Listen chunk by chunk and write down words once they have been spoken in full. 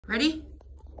Ready?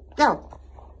 Go.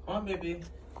 Come on, baby.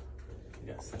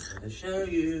 I got something to show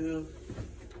you.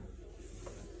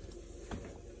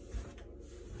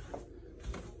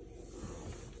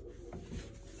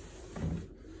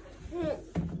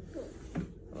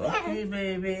 Okay,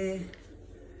 baby.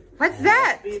 What's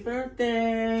that? Happy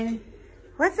birthday.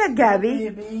 What's that, Gabby?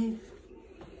 Baby.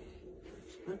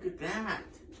 Look at that.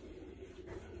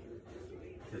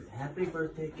 It says, happy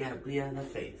birthday, Gabby, on the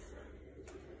face.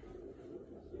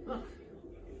 Look.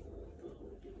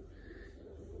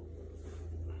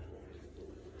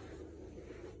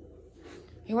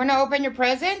 You want to open your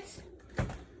presents?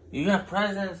 You got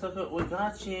presents. Look what we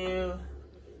got you.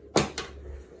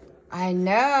 I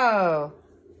know.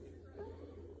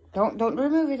 Don't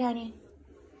remove it, honey.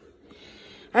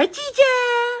 Hi, Chicha.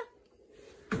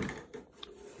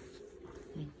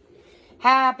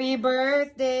 Happy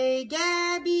birthday,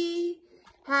 Gabby.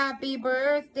 Happy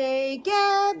birthday,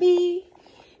 Gabby.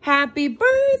 Happy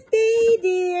birthday,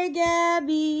 dear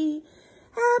Gabby.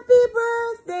 Happy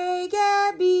birthday,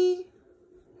 Gabby.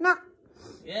 No.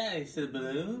 Yeah, you see the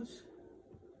balloons?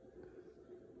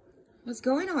 What's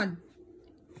going on?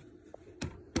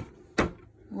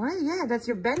 Why, yeah, that's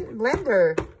your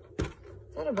blender. Is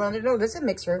that a blender? No, that's a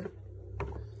mixer.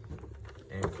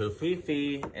 And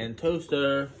Kofifi and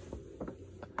toaster.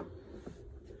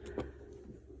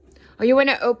 Oh, you want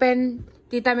to open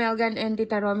Tita Melgan and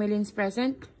Tita Romeline's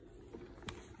present?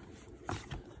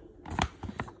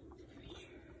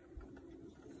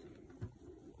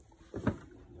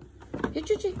 Hey,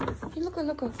 Chuchi. Hey, look,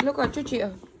 Chuchi.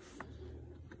 Oh.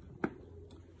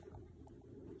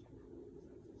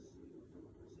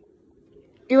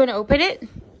 You want to open it?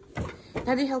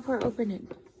 Daddy, help her open it.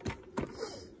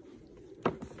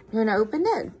 You want to open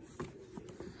it?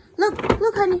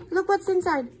 Look, honey. Look what's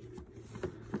inside.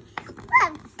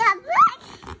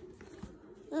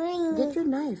 Get your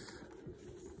knife.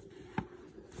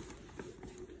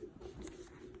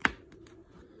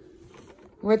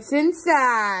 What's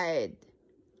inside?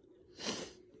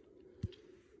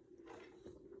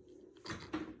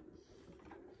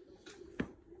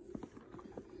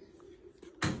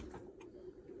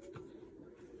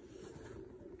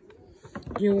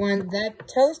 You want that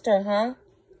toaster, huh?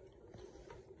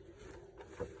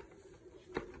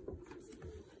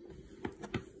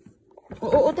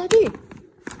 Oh, Daddy.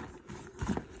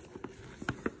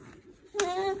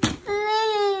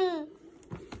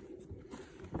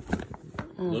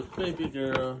 Look, baby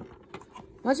girl.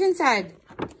 What's inside?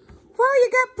 Wow,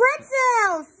 you got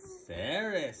pretzels!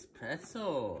 Ferris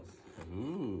pretzels.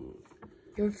 Ooh.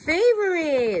 Your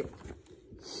favorite.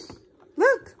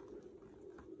 Look.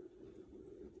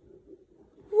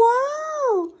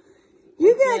 Wow.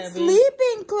 You got Gabby.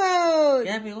 sleeping clothes.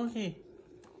 Gabby, looky.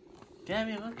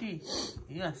 Gabby, looky.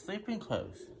 You got sleeping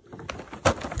clothes.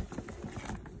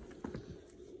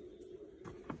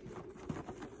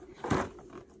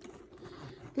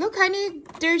 Look, honey,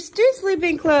 there's 2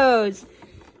 sleeping clothes.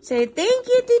 Say thank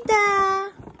you,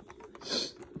 Tita.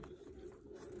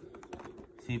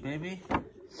 See, baby?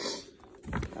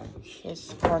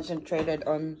 She's concentrated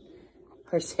on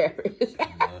her series.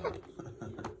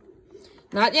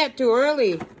 Not yet, too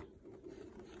early.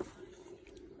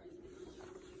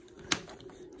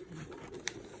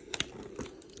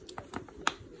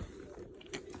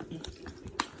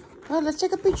 Oh, let's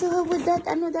take a picture of her with that,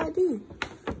 Daddy.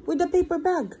 With the paper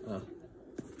bag. Oh.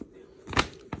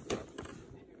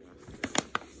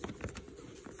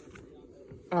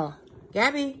 Oh,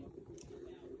 Gabby.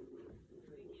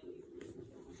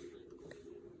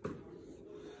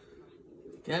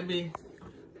 Gabby.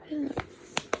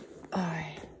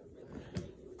 Ay.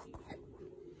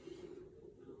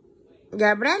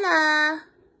 Gabriela.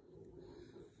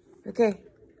 Okay.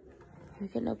 We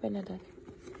can open it up.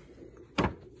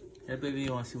 Hey, baby,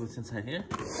 you want to see what's inside here?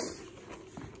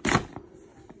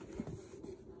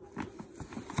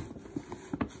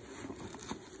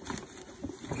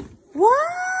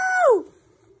 Wow!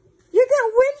 You got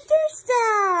winter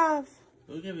stuff.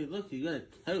 Oh, Gabby, look, you got a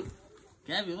coat.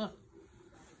 Gabby, look.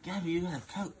 Gabby, you got a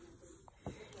coat.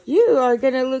 You are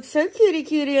gonna look so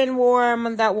cutie and warm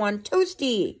on that one.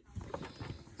 Toasty.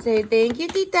 Say thank you,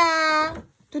 Tita.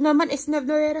 Ito naman is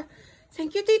Navnoera.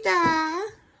 Thank you, Tita.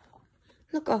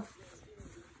 Look, oh.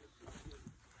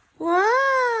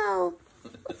 Wow.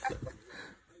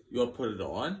 You want to put it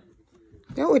on?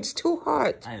 No, it's too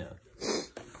hot. I know.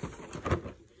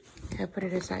 Okay, put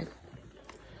it aside.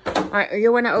 Alright,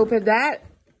 you want to open that?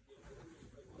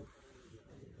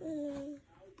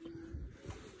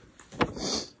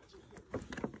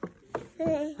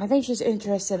 I think she's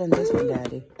interested in this one,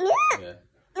 Daddy. Yeah.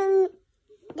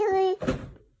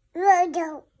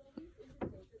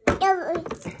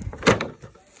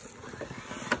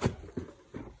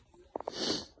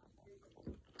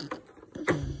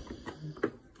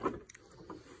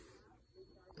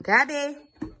 Gabby.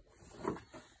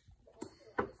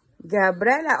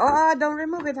 Gabriela. Oh, don't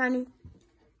remove it, honey.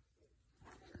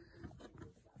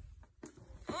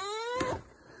 Oh,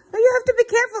 you have to be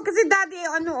careful kasi daddy,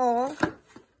 ano oh.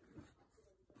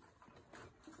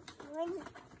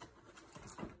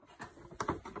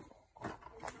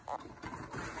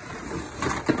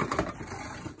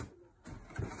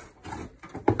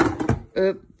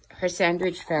 Oop, her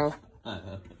sandwich fell.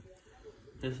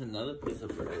 Here's another piece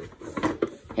of bread.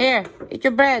 Here, eat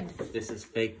your bread. This is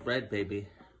fake bread, baby.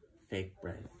 Fake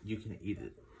bread. You can eat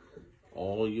it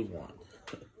all you want.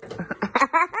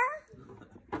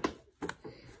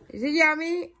 Is it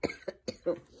yummy?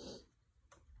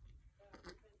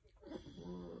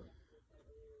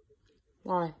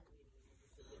 Why?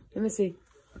 Let me see.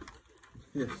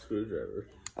 Yeah, screwdriver.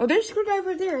 Oh, there's a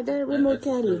screwdriver there. The remote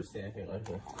caddy. Like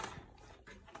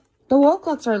The wall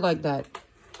clocks are like that.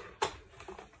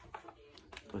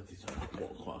 but these are not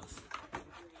wall clocks.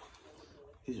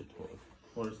 These are toys.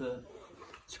 What is that?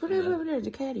 Screwdriver over there,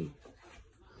 the caddy.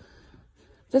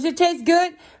 Does it taste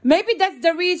good? Maybe that's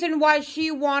the reason why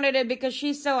she wanted it, because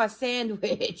she saw a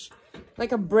sandwich.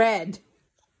 Like a bread.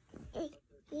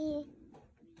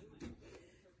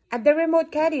 At the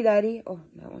remote caddy, Daddy. Oh,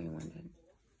 that one you wanted.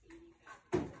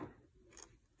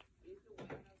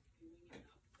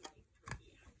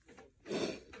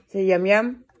 Say yum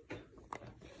yum.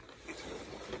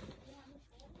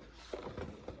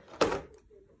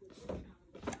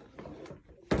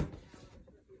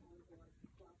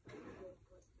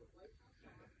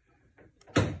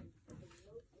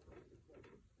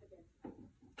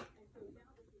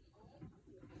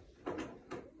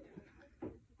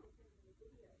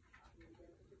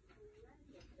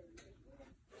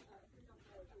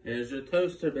 Here's your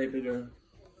toaster, baby girl.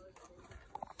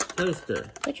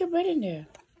 Toaster. Put your bread in there.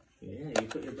 Yeah, you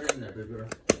put your bread in there, baby girl.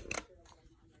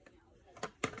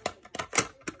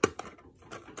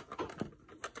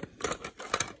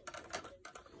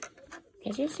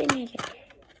 Is your signature?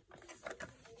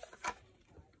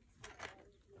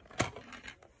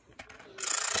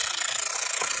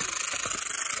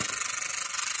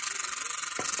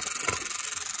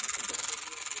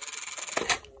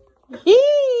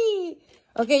 Yee!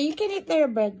 Okay, you can eat their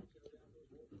bread.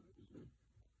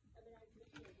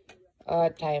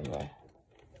 Timer.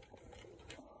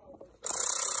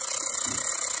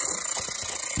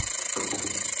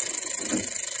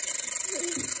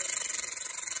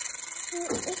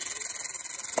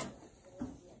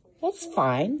 That's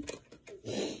fine.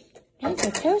 That's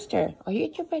a toaster. Oh, you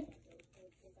eat your bread.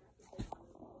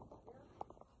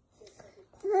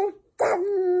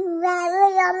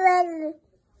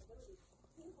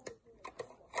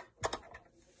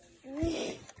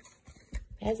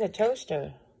 That's a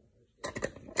toaster.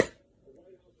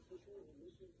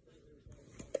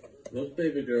 Look,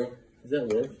 baby girl. Does that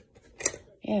work?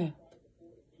 Yeah.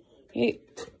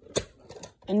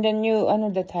 And then you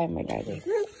the timer, Daddy.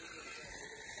 Look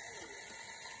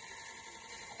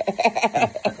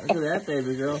at that,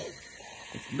 baby girl.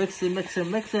 It's mixing,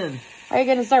 mixing, mixing. Are you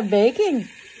gonna start baking?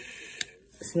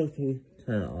 So can we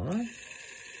turn it on?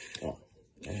 Oh,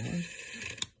 on.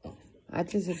 Oh.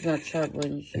 At least it's not sharp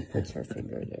when she puts her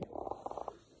finger there.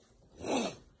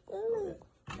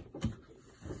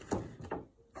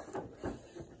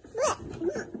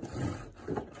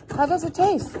 How does it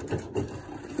taste?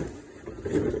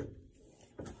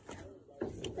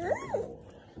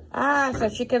 Ah, so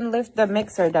she can lift the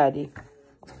mixer, Daddy.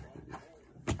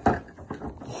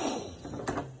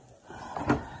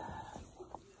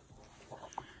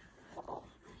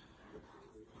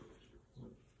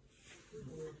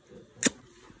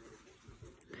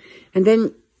 And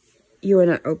then, you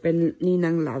wanna open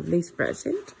Ninang Lovely's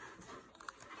present?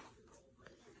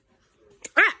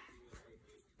 Ah!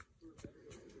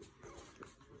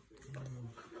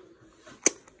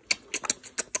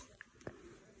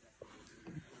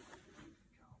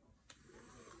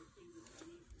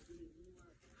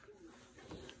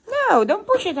 No, don't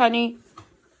push it, honey.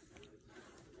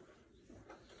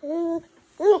 Oh,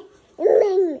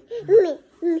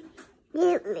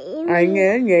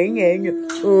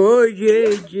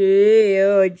 Gigi,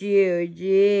 oh,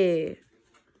 Gigi.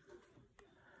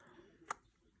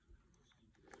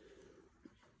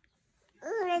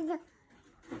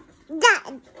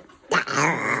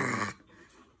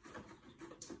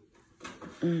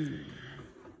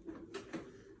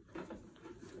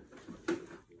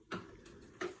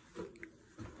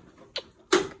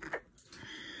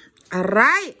 All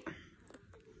right.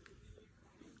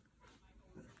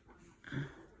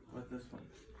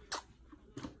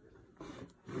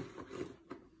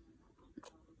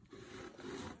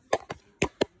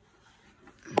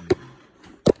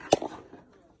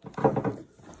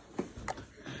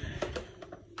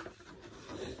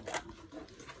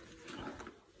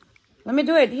 Let me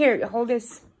do it. Here, hold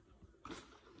this.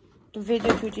 The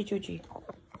video, Chuchi.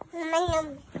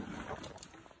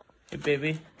 Hey,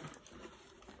 baby.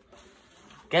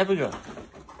 Gabby girl.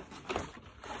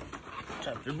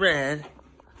 Chop your bread.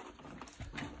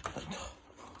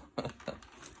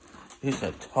 You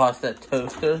should toss that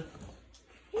toaster.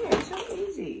 Here, it's so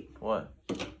easy. What?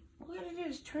 All you gotta do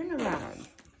is turn around.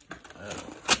 Oh.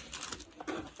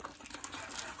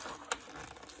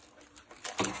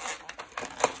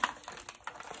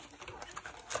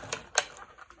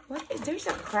 What? There's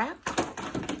a crack?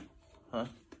 Huh?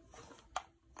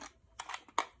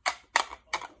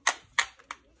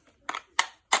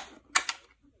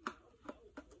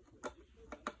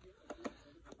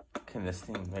 Can this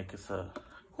thing make us a...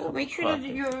 Oh, make sure that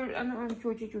you're...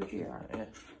 Chuchi. Yeah.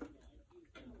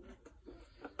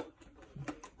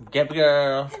 Gabby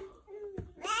girl.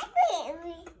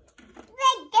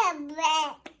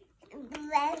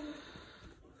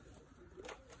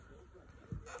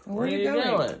 Where are you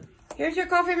going? Here's your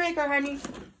coffee maker, honey.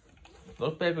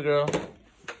 Look, baby girl.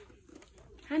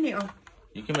 Honey, oh.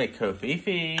 You can make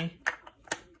kofifi.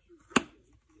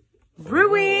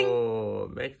 Brewing.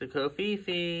 Oh, make the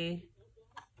kofifi.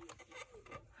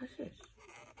 What's this?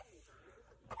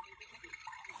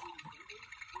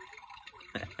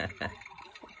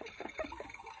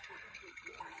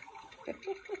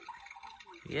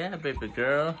 Yeah, baby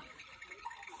girl.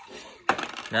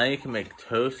 Now you can make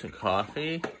toast and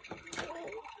coffee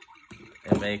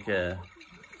and make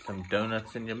some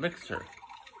donuts in your mixer.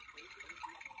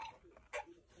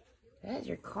 That's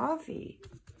your coffee.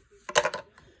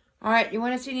 All right, you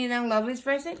want to see any young lovelies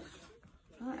for a sec?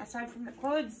 Oh, aside from the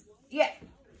clothes. Yeah.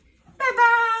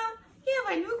 Bye-bye. You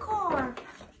have a new car.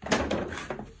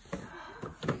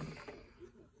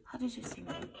 How did you sing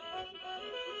it?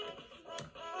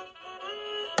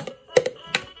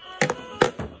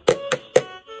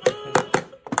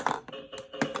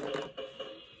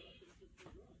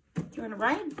 You want to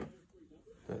ride?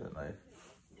 There's a knife.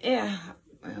 Yeah.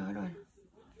 Wait, hold on.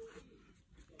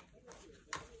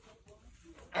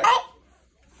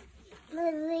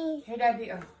 Hey,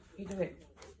 Daddy. Oh, you do it.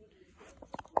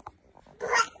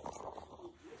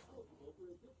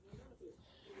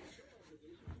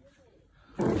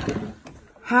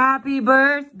 Happy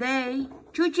birthday,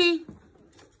 Chuchi.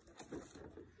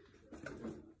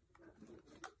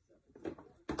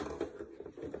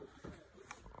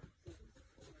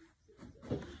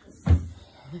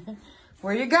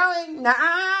 Where you going? Nah,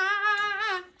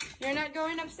 you're not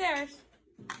going upstairs.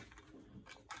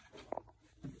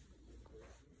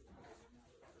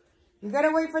 You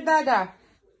gotta wait for Dada.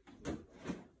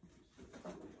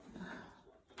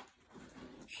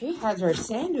 She has her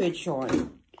sandwich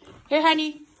on. Here,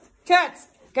 honey. Toots.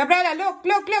 Gabriela, look,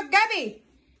 Gabby.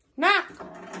 Knock.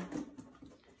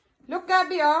 Look,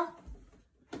 Gabby, oh.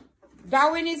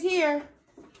 Darwin is here.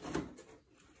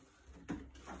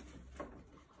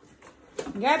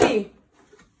 Gabby.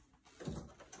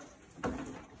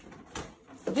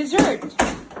 Dessert.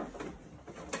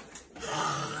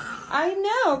 I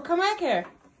know. Come back here.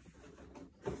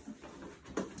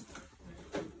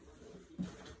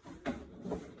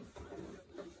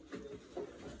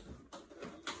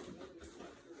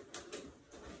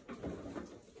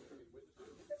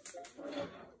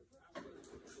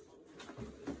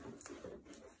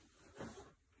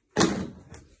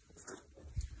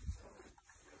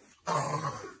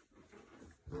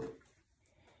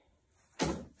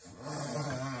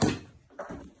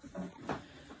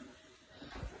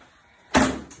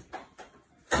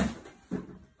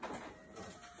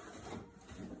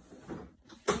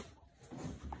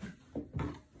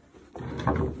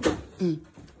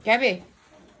 Gabby.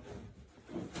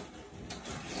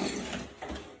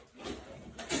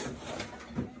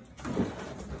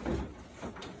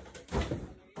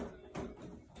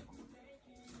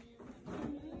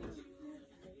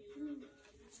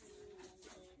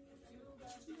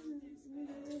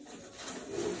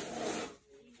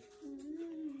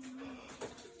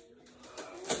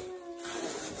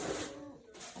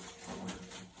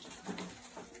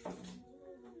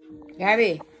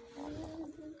 Gabby.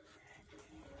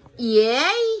 Yay!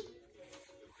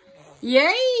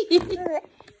 Yay!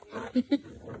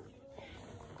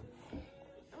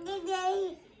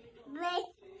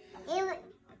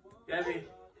 Gabby.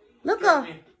 Look,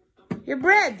 your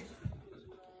bread.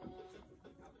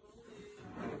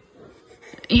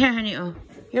 Here, honey. Oh,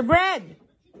 your bread.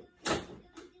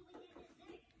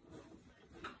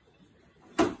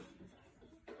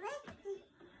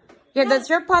 Yeah, that's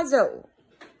your puzzle.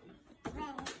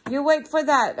 You wait for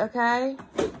that, okay?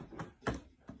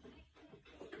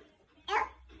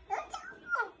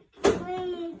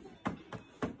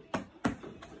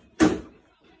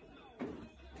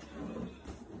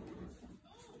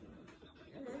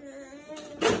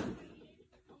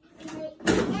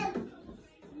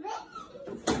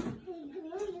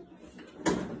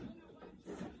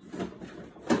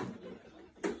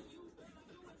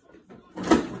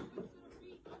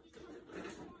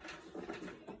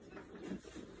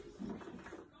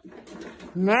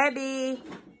 Nebby.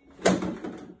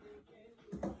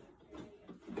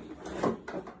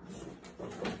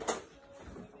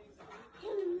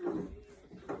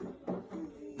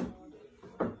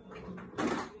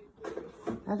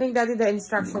 I think Daddy, the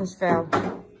instructions fell.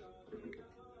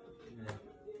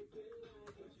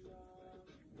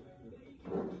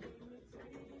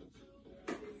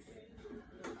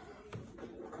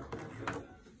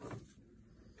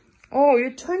 Oh,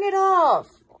 you turn it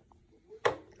off.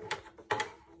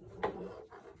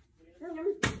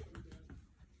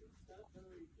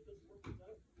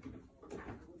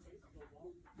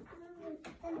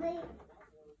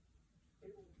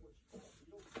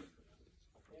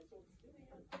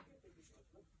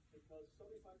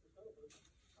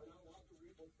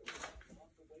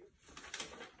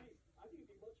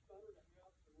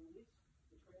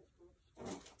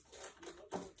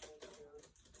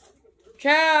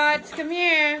 Chats, come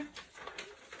here.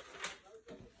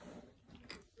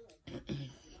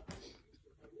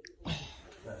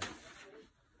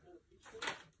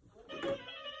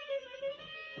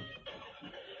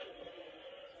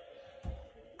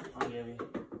 Oh, Gabby.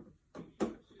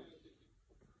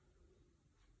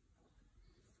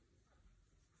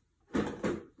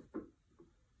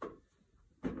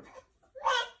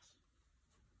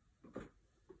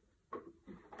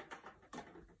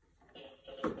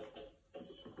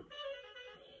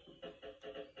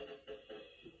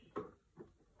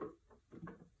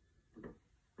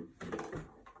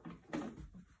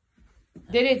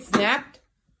 Did it snap?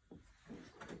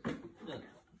 I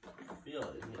feel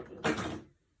it. I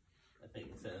think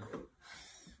it said.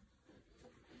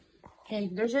 Okay,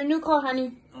 there's your new car,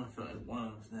 honey. Oh, I feel like one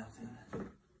of them snapped in.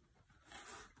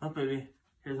 Oh, baby.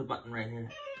 Here's a button right here.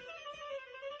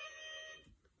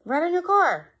 Right in your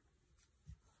car.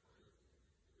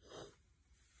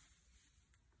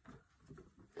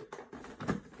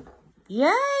 Yay!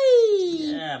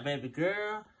 Yeah, baby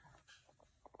girl.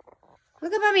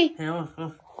 Look at mommy. Here,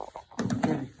 look.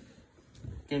 Gabby.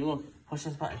 Gabby, look. Push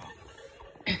this button.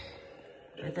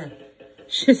 Right there.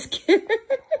 She's scared.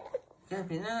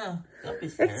 Gabby, no. Don't be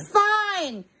scared. It's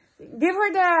fine. Give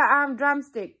her the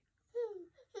drumstick.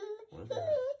 What is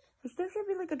that? There should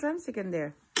be like a drumstick in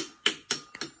there.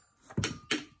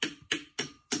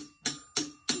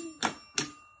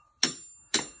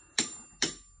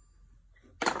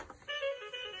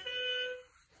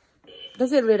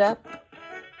 Does it lit up?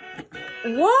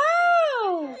 Wow!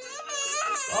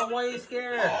 Oh, why are you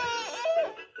scared?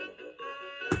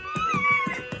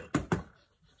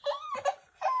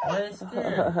 Why are you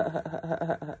scared?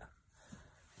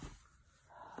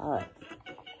 All right.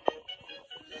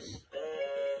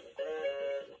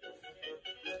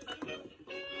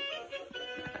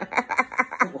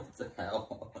 What the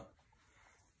hell?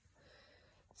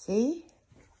 See?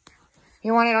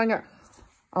 You want it on your...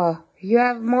 Oh, you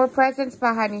have more presents,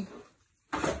 pa, honey.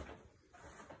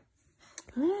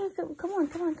 Come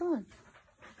on.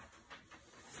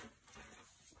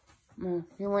 Oh,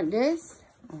 you want this?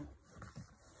 Oh.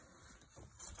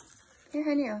 Here,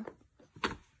 honey. Oh.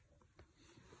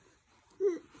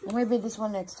 Or maybe this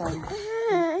one next time.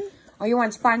 Oh, you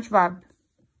want SpongeBob?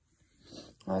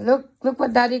 Oh, look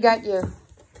what Daddy got you.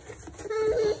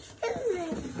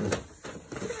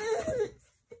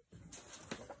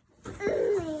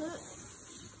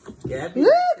 Gabby,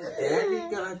 Look! Daddy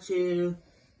got you.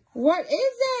 What is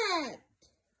that?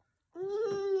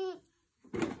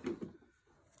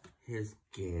 Here's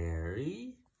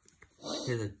Gary.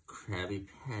 Here's a Krabby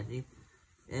Patty.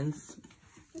 And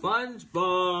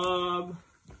SpongeBob.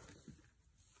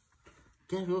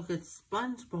 Gabby, look at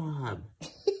SpongeBob.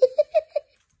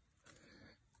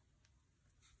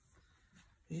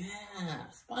 Yeah,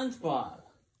 SpongeBob.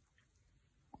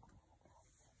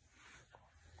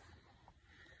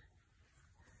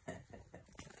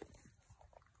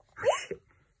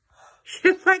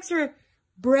 She likes her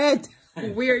bread,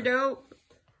 weirdo.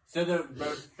 So the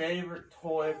most favorite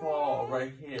toy of all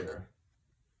right here.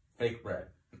 Fake bread.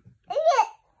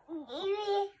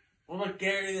 What about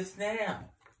Gary the Snail?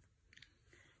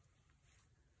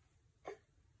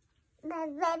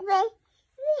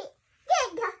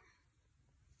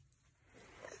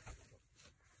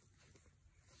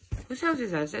 Whose house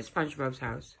is that? Is that SpongeBob's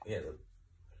house? Yeah,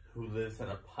 who lives in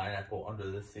a pineapple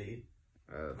under the sea.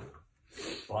 Oh.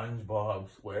 SpongeBob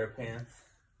SquarePants.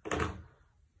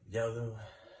 Yellow,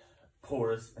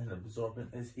 porous, and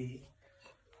absorbent is he.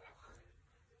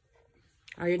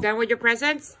 Are you done with your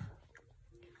presents?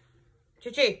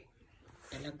 Chichi.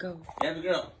 Let go. Gabby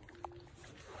girl.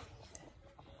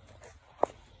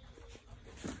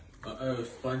 Uh-oh,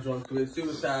 SpongeBob commits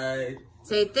suicide.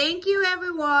 Say thank you,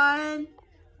 everyone.